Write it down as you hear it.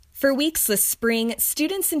For weeks this spring,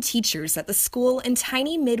 students and teachers at the school in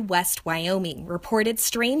tiny Midwest Wyoming reported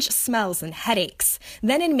strange smells and headaches.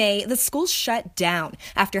 Then in May, the school shut down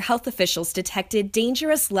after health officials detected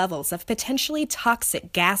dangerous levels of potentially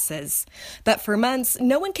toxic gases. But for months,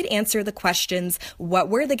 no one could answer the questions, what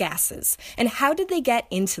were the gases, and how did they get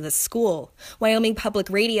into the school? Wyoming Public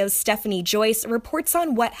Radio's Stephanie Joyce reports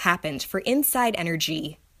on what happened for Inside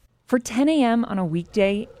Energy. For 10 a.m. on a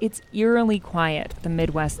weekday, it's eerily quiet at the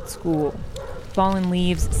Midwest school. Fallen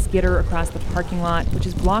leaves skitter across the parking lot, which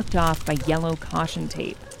is blocked off by yellow caution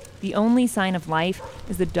tape. The only sign of life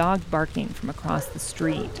is the dog barking from across the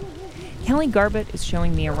street. Kelly Garbett is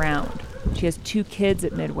showing me around. She has 2 kids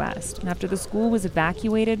at Midwest, and after the school was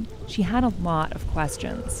evacuated, she had a lot of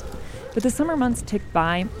questions. But the summer months ticked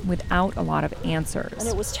by without a lot of answers. And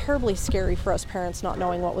it was terribly scary for us parents not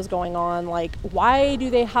knowing what was going on. Like, why do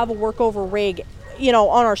they have a workover rig,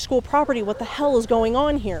 on our school property? What the hell is going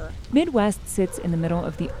on here? Midwest sits in the middle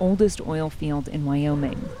of the oldest oil field in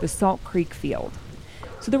Wyoming, the Salt Creek Field.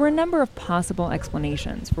 So there were a number of possible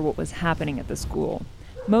explanations for what was happening at the school,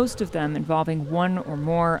 most of them involving one or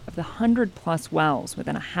more of the 100-plus wells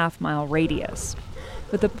within a half-mile radius.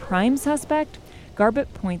 But the prime suspect?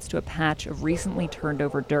 Garbett points to a patch of recently turned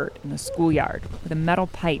over dirt in the schoolyard with a metal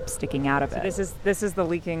pipe sticking out of it. So this is the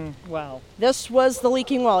leaking well. This was the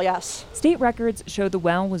leaking well, yes. State records show the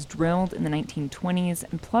well was drilled in the 1920s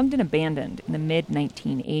and plugged and abandoned in the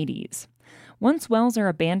mid-1980s. Once wells are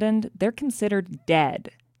abandoned, they're considered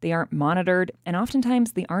dead. They aren't monitored, and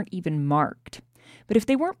oftentimes they aren't even marked. But if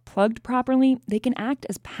they weren't plugged properly, they can act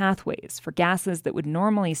as pathways for gases that would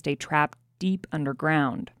normally stay trapped deep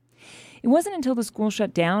underground. It wasn't until the school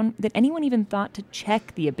shut down that anyone even thought to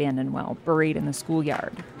check the abandoned well buried in the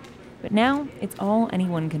schoolyard. But now, it's all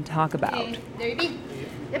anyone can talk about. Okay, there you be.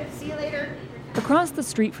 Yep, see you later. Across the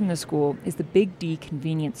street from the school is the Big D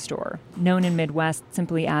convenience store, known in Midwest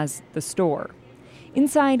simply as the store.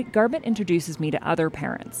 Inside, Garbett introduces me to other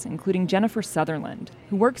parents, including Jennifer Sutherland,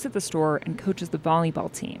 who works at the store and coaches the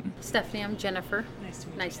volleyball team. Stephanie, I'm Jennifer.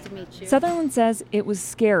 Nice to meet you. Sutherland says it was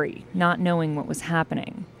scary not knowing what was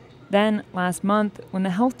happening. Then, last month, when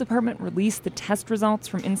the health department released the test results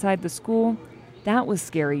from inside the school, that was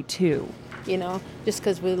scary too. Just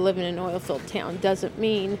because we live in an oil-filled town doesn't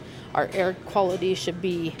mean our air quality should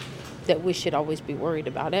be that we should always be worried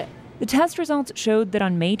about it. The test results showed that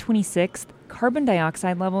on May 26th, carbon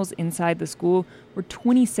dioxide levels inside the school were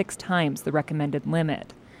 26 times the recommended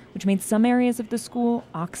limit, which made some areas of the school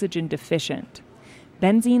oxygen deficient.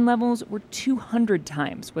 Benzene levels were 200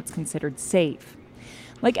 times what's considered safe.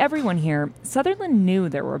 Like everyone here, Sutherland knew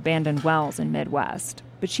there were abandoned wells in Midwest,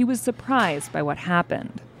 but she was surprised by what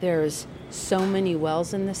happened. There's so many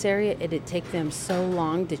wells in this area, it'd take them so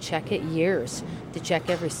long to check it, years, to check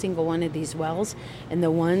every single one of these wells. And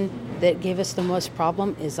the one that gave us the most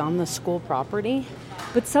problem is on the school property.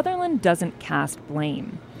 But Sutherland doesn't cast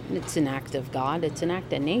blame. It's an act of God, it's an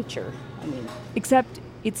act of nature. Except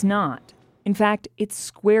it's not. In fact, it's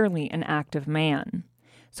squarely an act of man.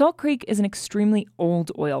 Salt Creek is an extremely old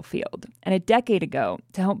oil field, and a decade ago,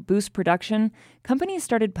 to help boost production, companies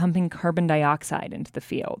started pumping carbon dioxide into the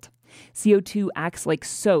field. CO2 acts like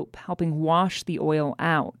soap, helping wash the oil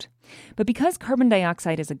out. But because carbon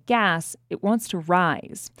dioxide is a gas, it wants to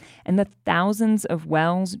rise. And the thousands of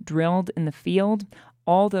wells drilled in the field,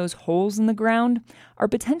 all those holes in the ground, are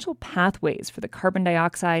potential pathways for the carbon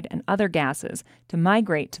dioxide and other gases to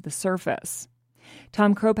migrate to the surface.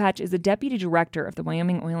 Tom Kropatch is the deputy director of the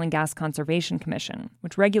Wyoming Oil and Gas Conservation Commission,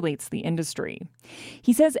 which regulates the industry.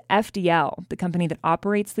 He says FDL, the company that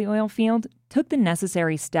operates the oil field, took the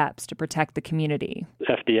necessary steps to protect the community.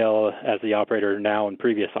 FDL, as the operator now and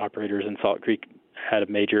previous operators in Salt Creek, had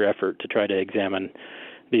a major effort to try to examine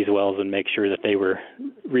these wells and make sure that they were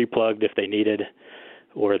replugged if they needed,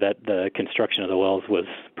 or that the construction of the wells was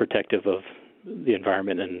protective of the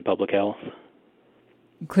environment and public health.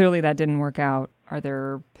 Clearly that didn't work out. Are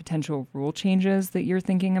there potential rule changes that you're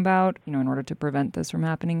thinking about, in order to prevent this from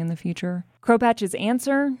happening in the future? Kropatch's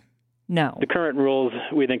answer? No. The current rules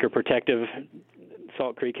we think are protective.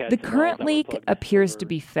 Salt Creek had the current leak appears to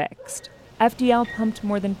be fixed. FDL pumped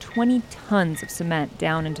more than 20 tons of cement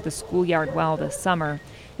down into the schoolyard well this summer,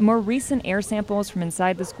 and more recent air samples from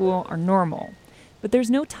inside the school are normal. But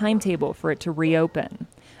there's no timetable for it to reopen.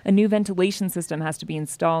 A new ventilation system has to be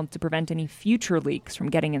installed to prevent any future leaks from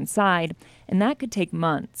getting inside, and that could take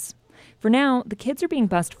months. For now, the kids are being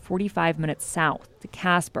bused 45 minutes south to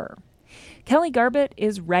Casper. Kelly Garbett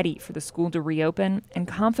is ready for the school to reopen and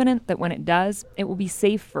confident that when it does, it will be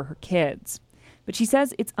safe for her kids. But she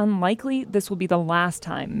says it's unlikely this will be the last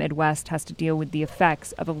time Midwest has to deal with the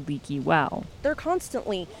effects of a leaky well. They're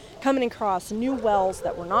constantly coming across new wells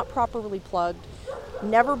that were not properly plugged,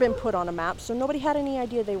 never been put on a map, so nobody had any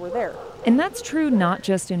idea they were there. And that's true not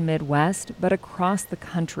just in Midwest, but across the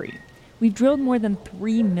country. We've drilled more than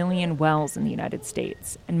 3 million wells in the United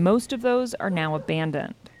States, and most of those are now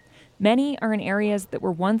abandoned. Many are in areas that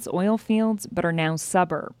were once oil fields but are now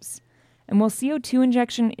suburbs. And while CO2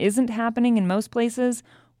 injection isn't happening in most places,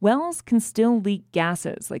 wells can still leak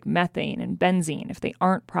gases like methane and benzene if they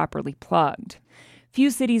aren't properly plugged. Few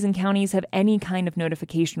cities and counties have any kind of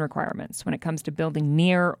notification requirements when it comes to building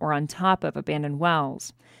near or on top of abandoned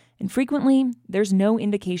wells. And frequently, there's no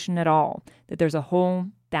indication at all that there's a hole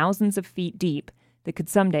thousands of feet deep that could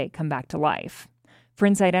someday come back to life. For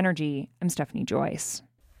Inside Energy, I'm Stephanie Joyce.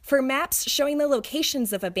 For maps showing the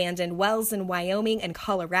locations of abandoned wells in Wyoming and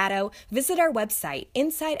Colorado, visit our website,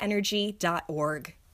 insideenergy.org.